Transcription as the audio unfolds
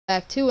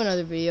Back to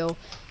another video.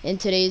 In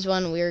today's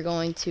one, we are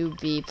going to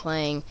be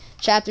playing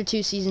Chapter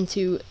 2, Season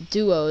 2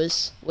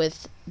 Duos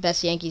with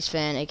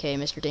Bestyankeesfan, aka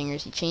Mr.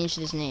 Dingers. He changed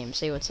his name.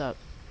 Say what's up.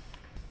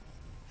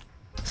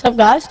 What's up,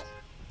 guys?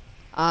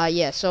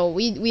 Yeah, so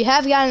we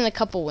have gotten a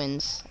couple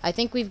wins. I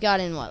think we've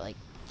gotten, what, like...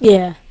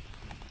 Yeah.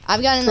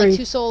 I've gotten, 3. like,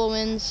 2 solo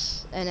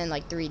wins, and then,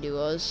 like, 3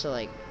 duos, so,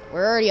 like,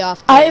 we're already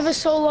off to... I have a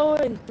solo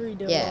and 3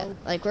 duos. Yeah,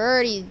 like, we're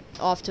already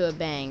off to a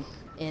bang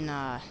in,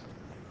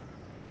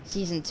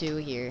 Season 2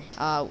 here.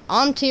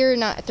 I'm tier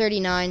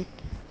 39.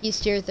 He's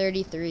tier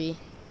 33.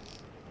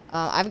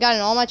 I've gotten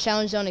all my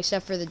challenge zone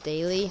except for the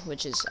daily,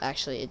 which is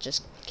actually, it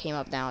just came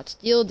up now. It's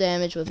deal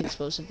damage with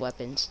explosive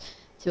weapons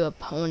to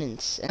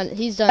opponents. And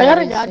he's done. I got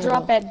a god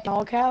drop at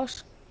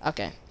Doghouse.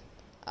 Okay.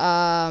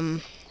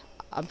 I'm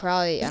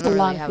probably. I don't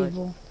really have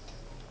people.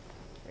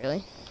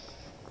 Really?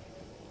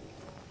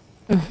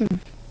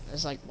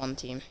 There's like one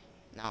team.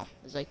 No,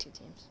 there's like 2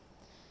 teams.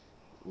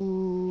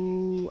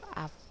 Ooh,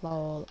 I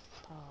fall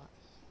apart.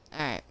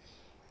 Alright.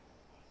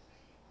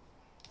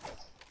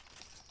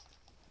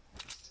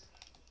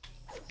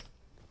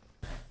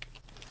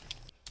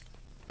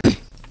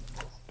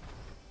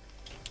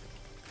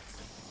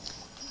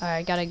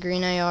 Alright, got a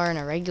green AR and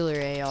a regular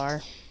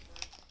AR.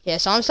 Yeah,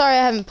 so I'm sorry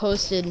I haven't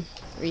posted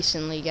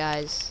recently,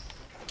 guys.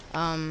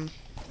 I've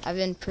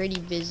been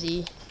pretty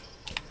busy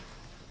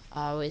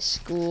with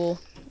school.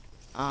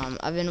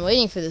 I've been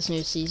waiting for this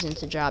new season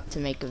to drop to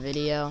make a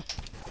video.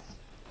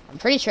 I'm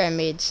pretty sure I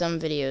made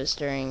some videos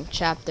during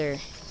Chapter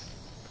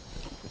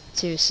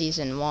 2,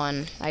 Season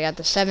 1. I got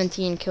the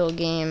 17 kill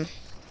game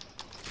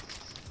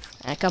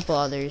and a couple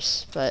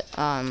others, but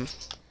I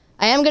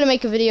am gonna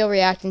make a video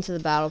reacting to the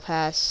Battle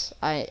Pass.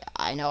 I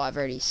know I've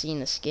already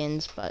seen the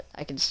skins, but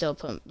I can still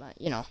put my,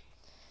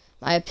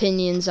 my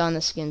opinions on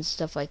the skins,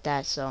 stuff like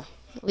that. So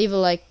leave a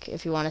like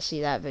if you want to see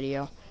that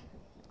video.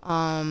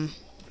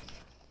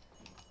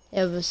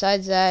 Yeah,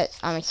 besides that,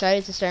 I'm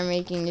excited to start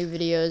making new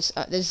videos.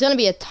 There's going to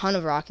be a ton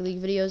of Rocket League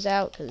videos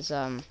out, because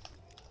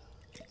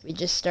we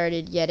just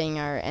started getting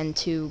our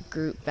N2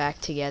 group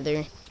back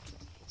together.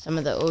 Some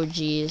of the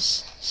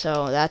OGs,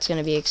 so that's going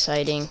to be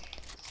exciting.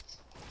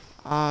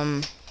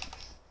 Yeah,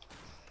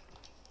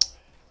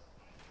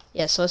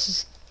 so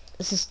let's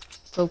just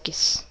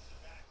focus.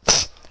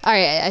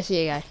 Alright, I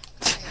see a guy.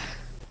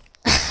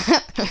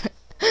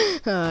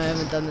 I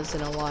haven't done this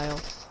in a while.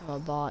 I'm a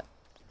bot.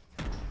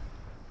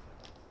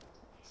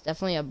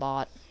 Definitely a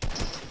bot.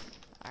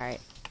 Alright.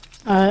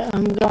 Alright,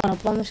 I'm going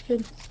up on this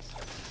kid.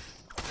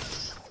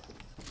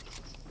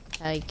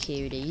 Hi,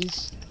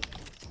 cuties.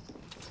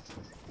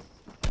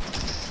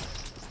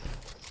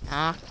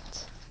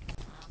 Knocked.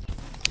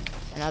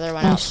 Another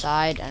one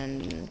outside,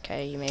 and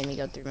okay, you made me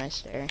go through my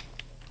stair.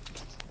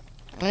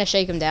 I'm gonna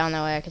shake him down,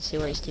 that way I can see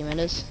where his teammate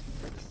is.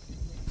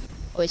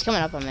 Oh, he's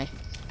coming up on me.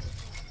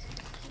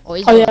 Oh,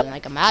 he's building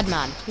like a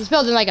madman. He's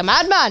building like a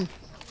madman!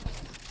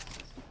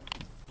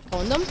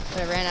 Owned them,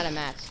 but I ran out of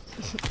mats.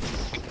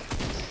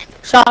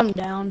 Shot him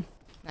down.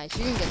 Nice,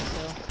 you can get a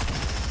kill.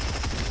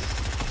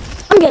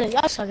 I'm getting.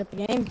 I suck at the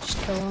game. Just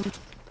kill him.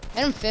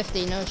 Hit him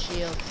 50, no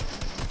shield.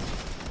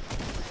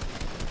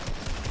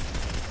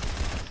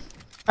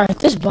 Alright,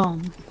 this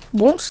bomb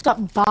won't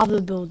stop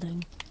bother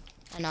building.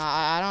 I know,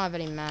 I don't have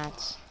any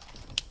mats.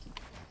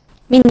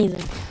 Me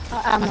neither.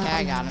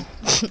 I got him.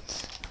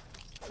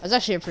 That was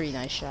actually a pretty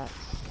nice shot.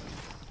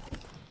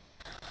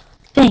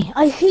 Dang,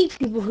 I hate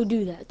people who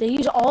do that. They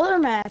use all their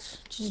mats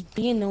to just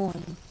be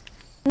annoying.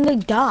 And they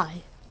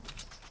die.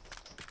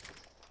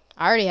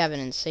 I already have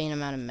an insane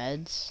amount of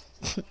meds.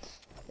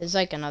 There's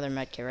like another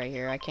med kit right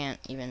here. I can't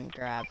even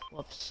grab.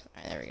 Whoops.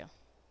 Alright, there we go.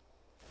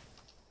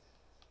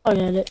 I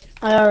get it.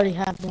 I already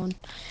have one.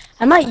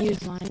 I might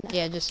use mine.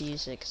 Yeah, just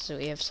use it because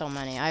we have so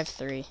many. I have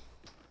 3.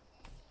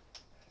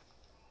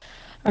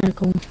 Alright,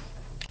 cool.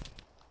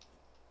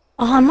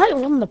 Oh, I might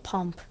run the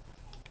pump.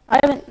 I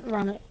haven't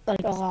run it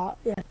like a lot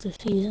yet this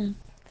season,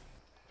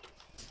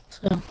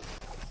 so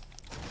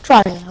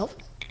try it out.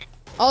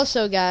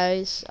 Also,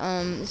 guys,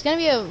 it's gonna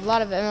be a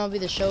lot of MLB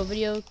The Show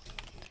video.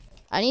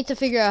 I need to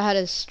figure out how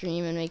to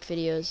stream and make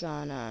videos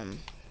on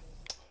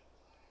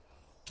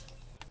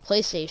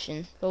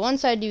PlayStation. But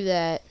once I do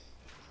that,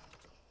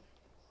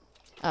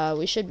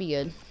 we should be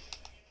good.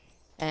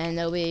 And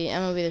there'll be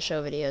MLB The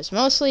Show videos,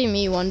 mostly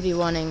me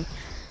 1v1ing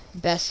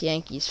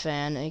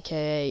Bestyankeesfan,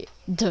 aka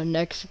the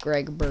next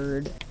Greg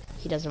Bird.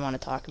 He doesn't want to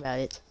talk about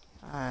it.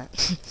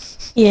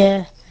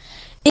 Yeah.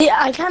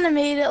 I kind of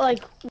made it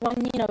like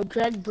when,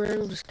 Greg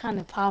Bird was kind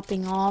of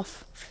popping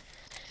off.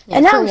 Yeah,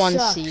 and for one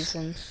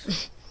season.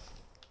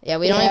 Yeah,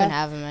 we don't even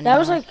have him anymore. That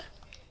was like...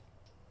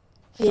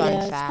 Fun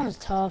it's fact. kind of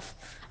tough.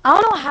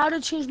 I don't know how to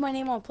change my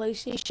name on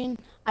PlayStation.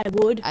 I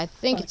would. I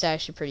think it's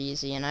actually pretty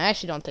easy, and I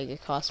actually don't think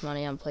it costs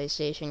money on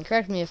PlayStation.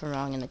 Correct me if I'm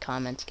wrong in the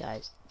comments,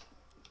 guys.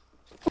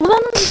 Well,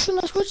 then I'm just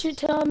gonna switch it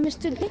to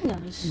Mr.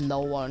 Dingers. No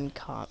one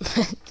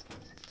comment.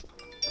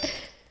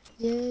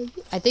 Yeah,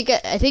 I think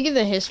in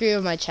the history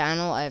of my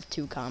channel, I have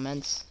 2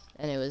 comments,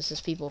 and it was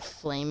just people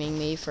flaming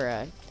me for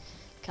a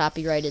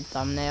copyrighted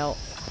thumbnail.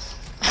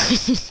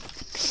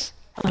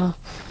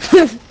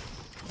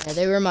 Yeah,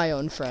 they were my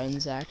own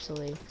friends,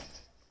 actually.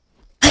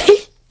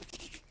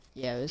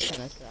 Yeah, it was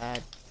kind of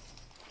sad.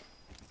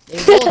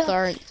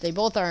 They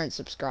both aren't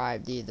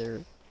subscribed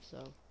either, so.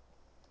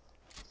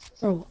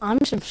 Bro,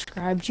 I'm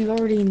subscribed. You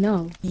already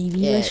know, baby.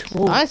 Yeah, Let's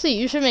roll. honestly,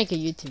 you should make a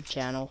YouTube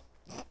channel.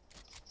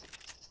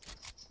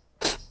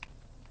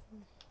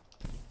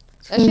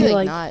 Actually,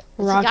 like not.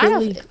 Rocket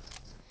League.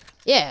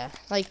 Yeah,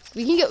 like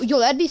we can get. Yo,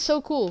 that'd be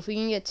so cool if we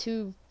can get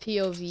 2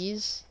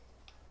 POVs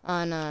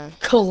on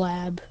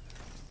collab.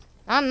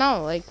 I don't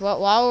know, like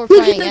while we're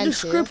playing Look at the N2.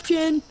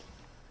 description.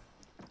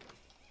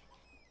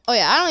 Oh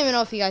yeah, I don't even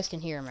know if you guys can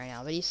hear him right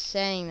now, but he's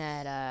saying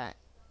that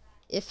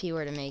if he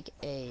were to make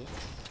a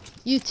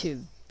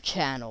YouTube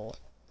channel,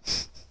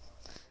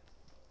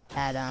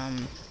 that I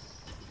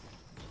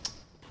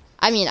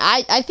mean,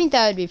 I think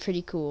that would be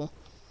pretty cool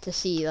to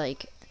see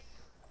like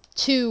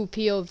 2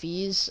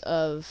 POVs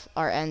of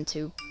our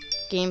N2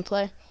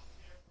 gameplay.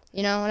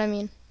 You know what I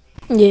mean?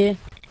 Yeah.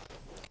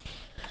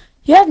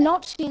 You have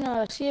not seen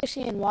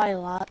CXCNY a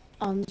lot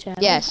on the channel.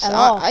 Yes, at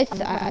all. I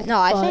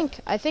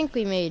think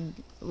we made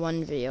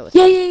one video with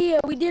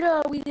Yeah. We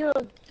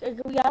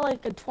got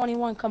like a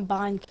 21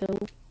 combined kill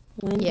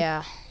win.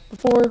 Yeah.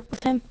 Before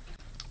with him.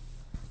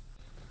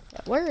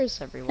 Yeah, where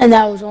is everyone? And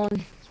that was on.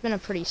 It's been a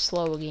pretty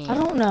slow game. I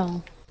don't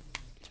know.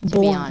 To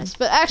be honest,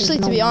 but actually,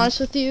 to be honest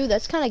with you,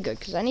 that's kind of good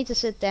because I need to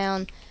sit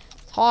down,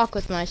 talk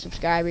with my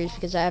subscribers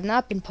because I have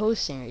not been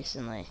posting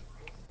recently,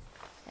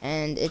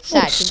 and it's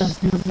sad.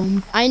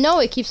 I know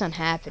it keeps on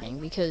happening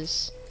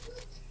because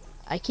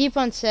I keep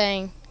on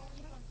saying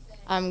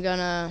I'm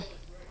gonna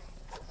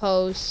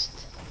post,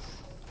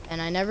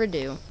 and I never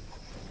do.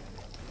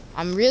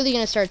 I'm really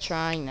gonna start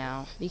trying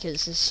now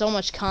because there's so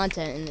much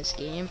content in this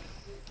game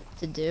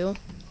to do.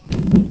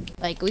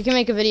 Like we can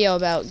make a video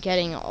about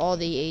getting all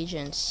the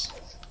agents.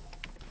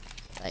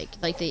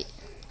 Like the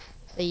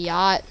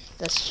yacht,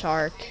 the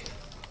shark,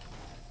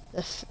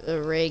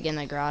 the rig, and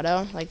the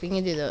grotto. Like we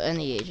can do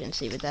any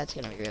agency, but that's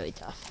gonna be really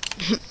tough.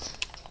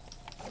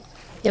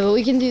 Yeah, but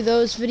we can do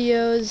those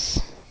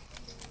videos.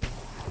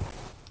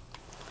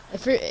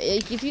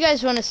 If you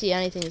guys want to see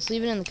anything, just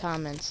leave it in the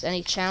comments.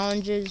 Any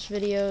challenges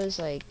videos,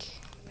 like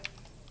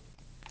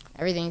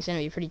everything's gonna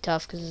be pretty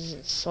tough because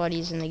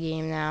Sweaty's in the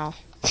game now.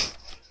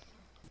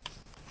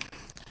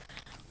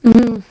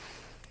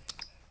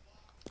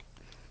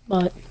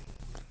 But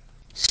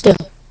still.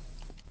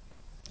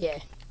 Yeah.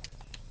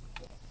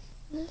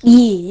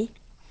 Yeah.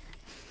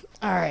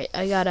 Alright,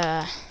 I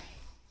got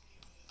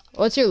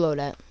what's your load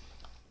at?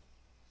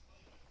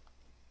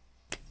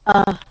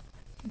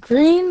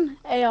 Green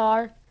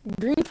AR,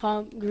 green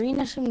pump, green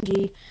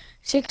SMG,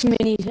 6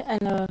 minis,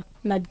 and a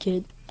med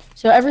kit.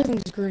 So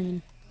everything's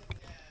green.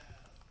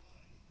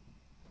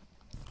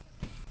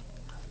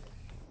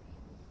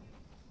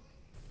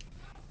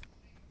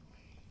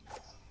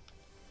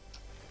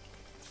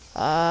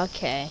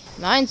 Okay,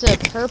 mine's a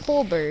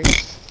purple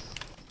burst,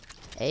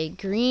 a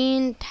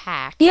green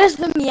tack. He has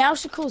the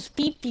Meowsicles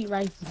PP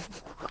rifle.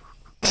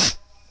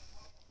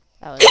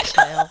 That was a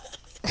fail.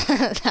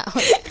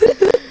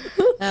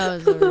 that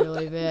was a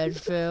really bad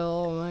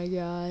fail. Oh my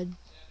god.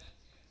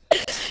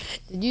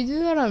 Did you do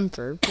that on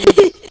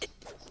purpose?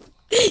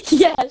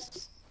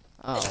 Yes.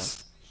 Oh.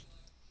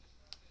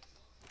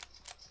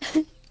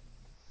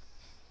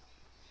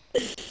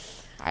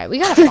 Alright, we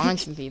gotta find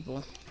some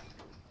people.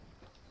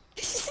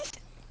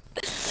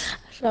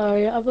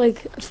 Sorry, I'm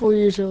like 4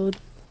 years old.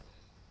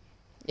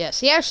 Yes,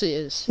 he actually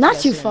is.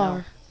 Not too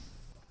far.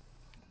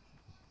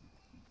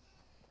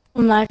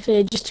 I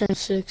just turned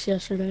 6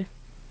 yesterday.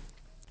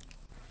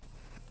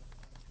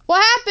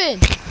 What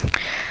happened?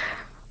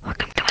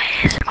 Welcome to my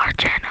ASMR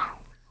channel.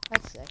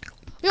 That's sick.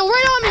 Yo,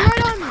 right on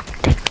me!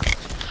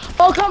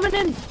 Oh, coming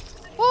in!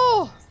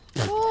 Oh!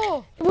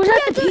 Was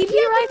that the PP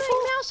rifle?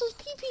 Mouse's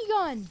PP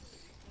gun!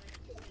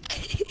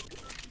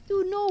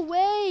 Dude, no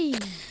way!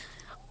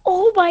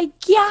 Oh my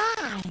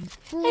god!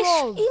 Bro.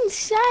 That's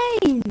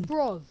insane!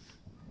 Bro.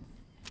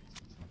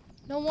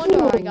 No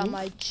wonder I got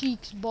my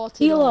cheeks butted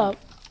Heal on. up.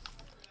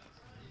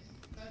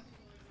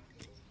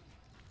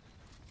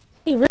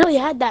 He really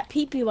had that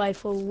PP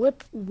rifle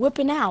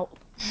whipping out.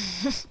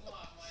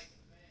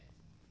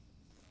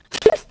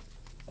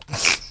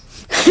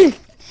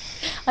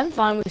 I'm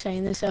fine with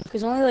saying this stuff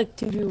because only like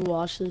 2 people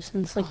watch this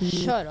and it's like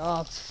shut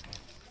up.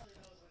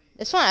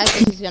 This one I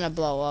think is gonna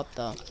blow up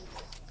though.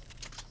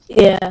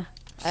 Yeah.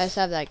 I just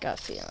have that gut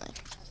feeling.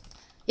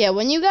 Yeah,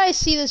 when you guys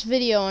see this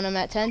video and I'm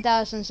at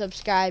 10,000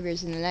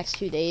 subscribers in the next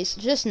 2 days,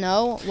 just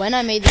know when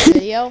I made this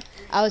video,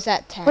 I was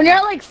at 10. When you're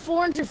at like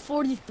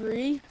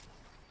 443.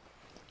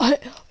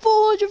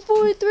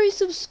 443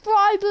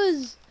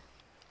 subscribers!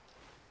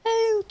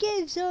 Who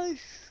gives a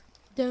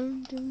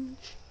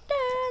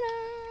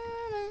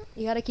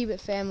You gotta keep it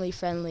family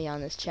friendly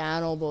on this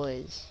channel,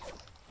 boys.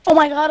 Oh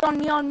my god, on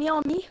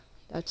me.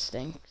 That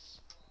stinks.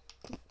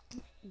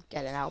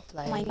 Get an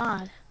outplay. Oh my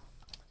god.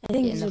 I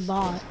think it's a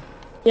bot.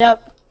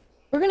 Yep.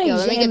 We're gonna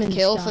let me get the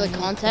kill this for the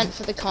guy.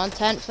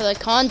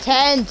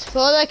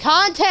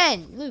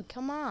 content. Luke,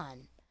 come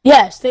on.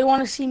 Yes, they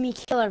want to see me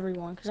kill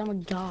everyone because I'm a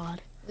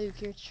god.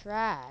 Luke, you're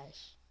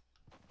trash.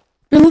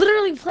 You're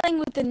literally playing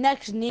with the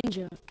next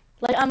ninja.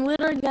 Like, I'm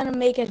literally gonna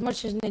make as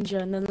much as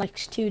ninja in the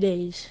next 2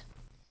 days.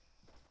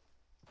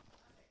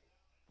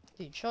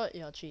 Dude, shut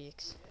your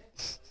cheeks.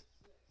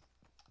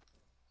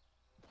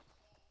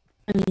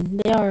 I mean,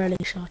 they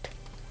already shot.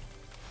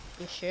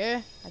 You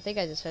sure? I think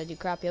I just heard you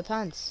crap your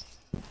pants.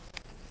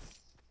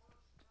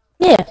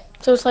 Yeah,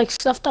 so it's like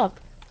stuffed up.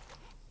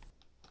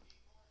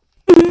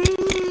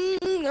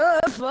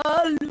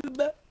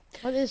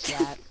 What is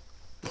that?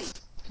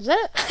 Is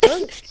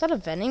that a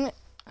vending?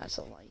 That's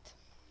a light.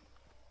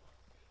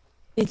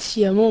 It's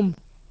your mom.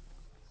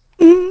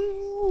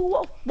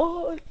 Yo,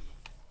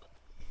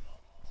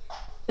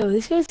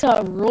 this guy's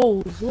got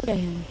rolls. Look at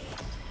him.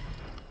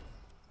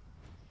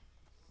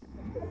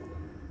 I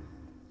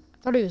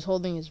thought he was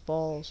holding his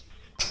balls.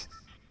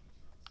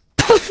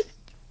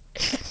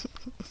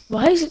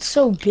 Why is it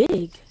so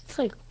big? It's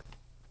like,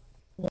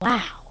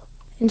 wow,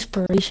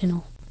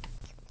 inspirational.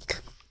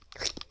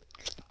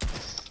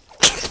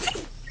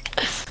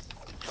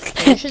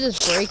 You should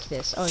just break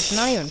this. Oh, it's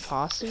not even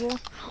possible.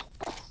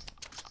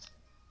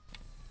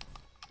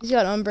 He's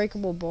got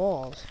unbreakable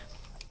balls.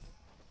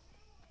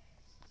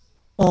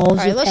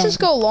 Alright, let's just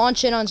go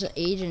launch in on some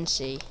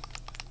agency.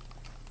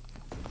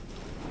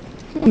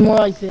 More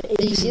like the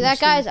Did you see that,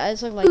 guys? I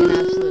just look like an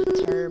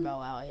absolute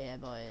turbo out here,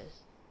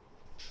 boys.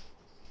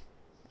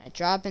 Alright,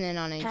 dropping in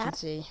on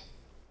agency.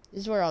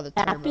 This is where all the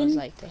turbos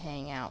like to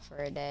hang out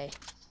for a day.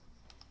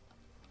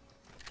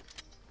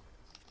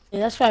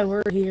 Yeah, that's why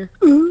we're here.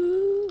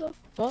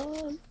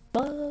 Fun.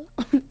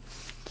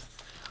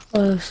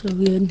 Oh, so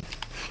good.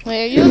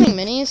 Wait, are you holding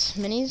minis?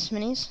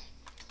 Minis?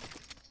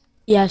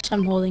 Yes,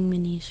 I'm holding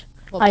minis.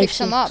 Well, pick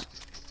some up.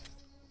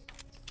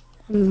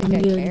 I'm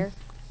good. Care.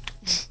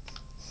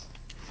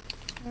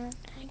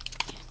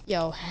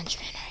 Yo,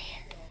 henchman right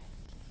here.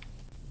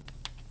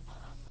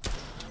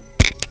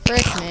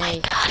 Frick me. Oh my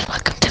god,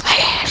 welcome to my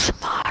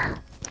ASMR.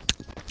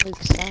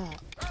 Luke,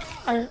 stop.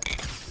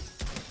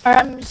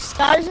 I'm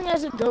disguising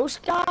as a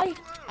ghost guy.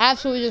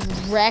 Absolutely just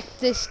wrecked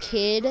this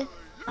kid.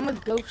 I'm a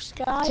ghost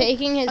guy.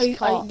 Taking his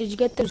call. Did you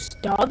get those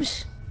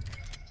dubs?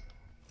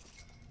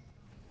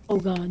 Oh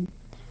god.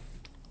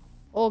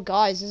 Oh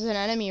guys, there's an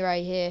enemy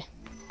right here.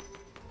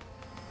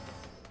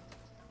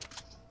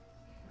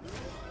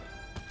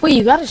 Wait,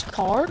 you got his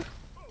card?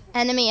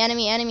 Enemy.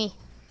 Enemy.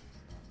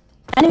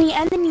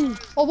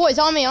 Oh boy, it's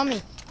on me.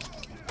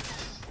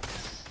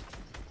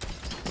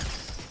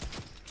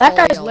 That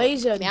guy's yo,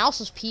 laser.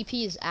 Mouse's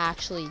PP is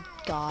actually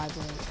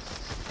godly.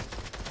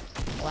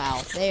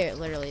 Wow, they're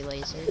literally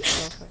lasers.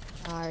 So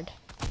hard.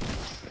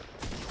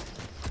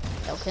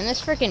 Yo, can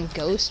this freaking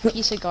ghost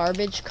piece of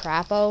garbage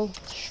crapo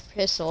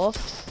piss off?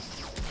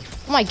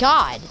 Oh my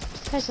god,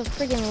 this guy's a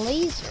freaking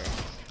laser.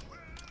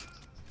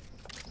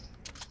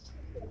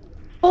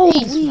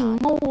 Holy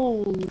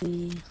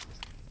moly.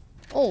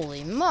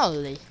 Holy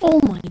moly.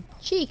 Oh my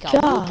Chica.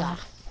 god. Luca.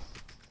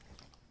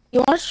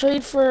 You want to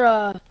trade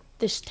for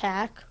this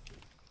tack?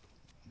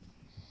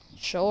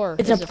 Sure.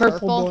 It's Is a it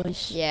purple,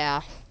 boys.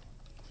 Yeah.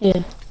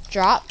 Yeah.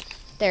 Drop.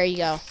 There you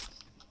go.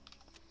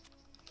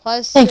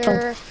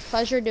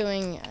 Pleasure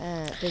doing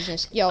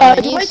business. Yo,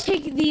 minis. Do I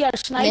take the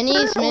sniper?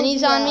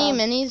 Minis on me.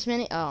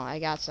 Minis. Oh, I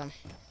got some.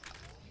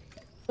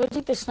 Do I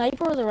take the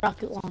sniper or the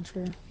rocket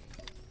launcher?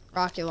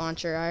 Rocket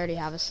launcher. I already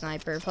have a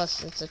sniper.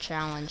 Plus, it's a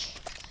challenge.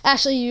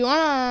 Actually, you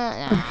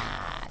wanna?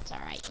 Nah, it's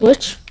alright.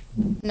 Switch?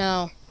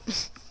 No.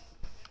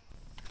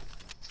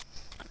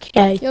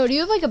 Okay. Yo, do you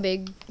have like a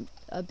big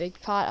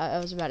pot? I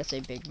was about to say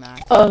Big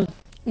Mac. Oh,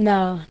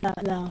 no.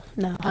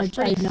 That's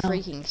pretty know.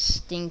 freaking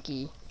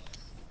stinky.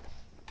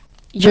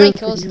 How You're many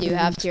kills do you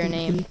have to your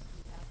name?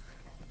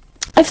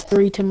 I have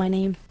 3 to my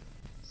name.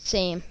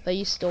 Same, but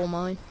you stole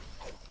mine.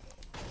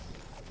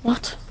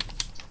 What?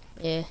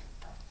 Yeah.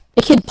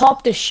 It can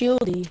pop the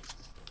shieldy.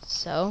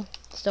 So,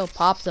 still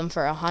popped them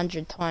for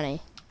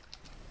 120.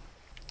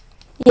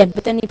 Yeah,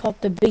 but then he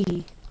popped the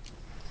biggie.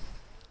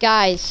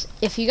 Guys,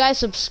 if you guys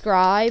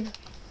subscribe,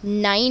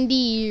 90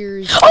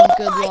 years of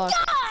good luck.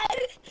 God!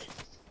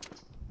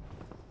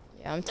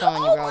 Yeah, I'm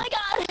telling you, bro. Oh my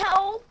god,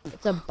 help!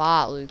 It's a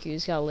bot, Luke. You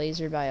just got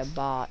lasered by a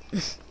bot.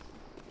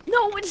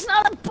 No, it's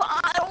not a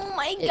bot. Oh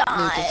my god.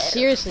 Luke, it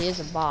seriously is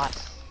a bot.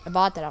 A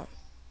bot that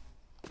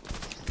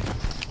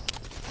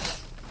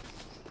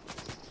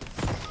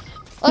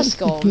Let's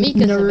go.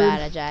 Mika's a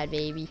bad dad,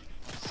 baby.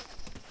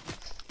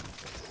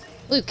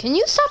 Luke, can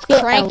you stop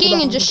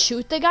cranking and just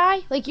shoot the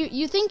guy? Like,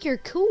 you think you're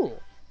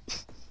cool.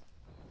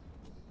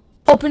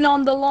 Open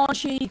on the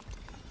launchy.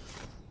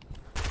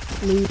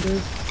 Loser.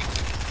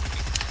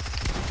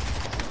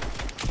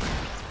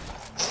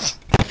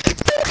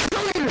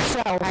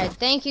 Alright,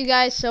 thank you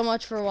guys so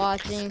much for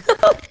watching.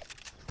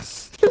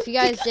 If you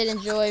guys did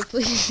enjoy,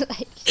 please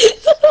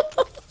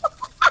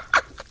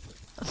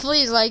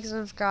like,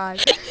 subscribe,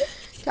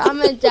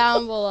 comment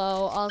down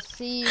below. I'll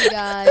see you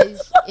guys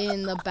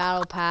in the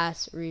Battle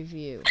Pass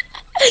review.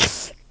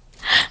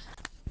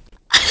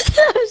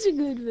 That was a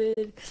good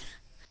vid.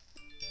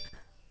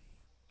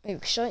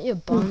 Wait, shut your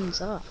buns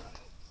up.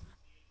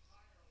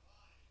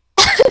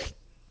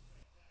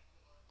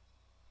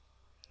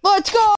 Let's go!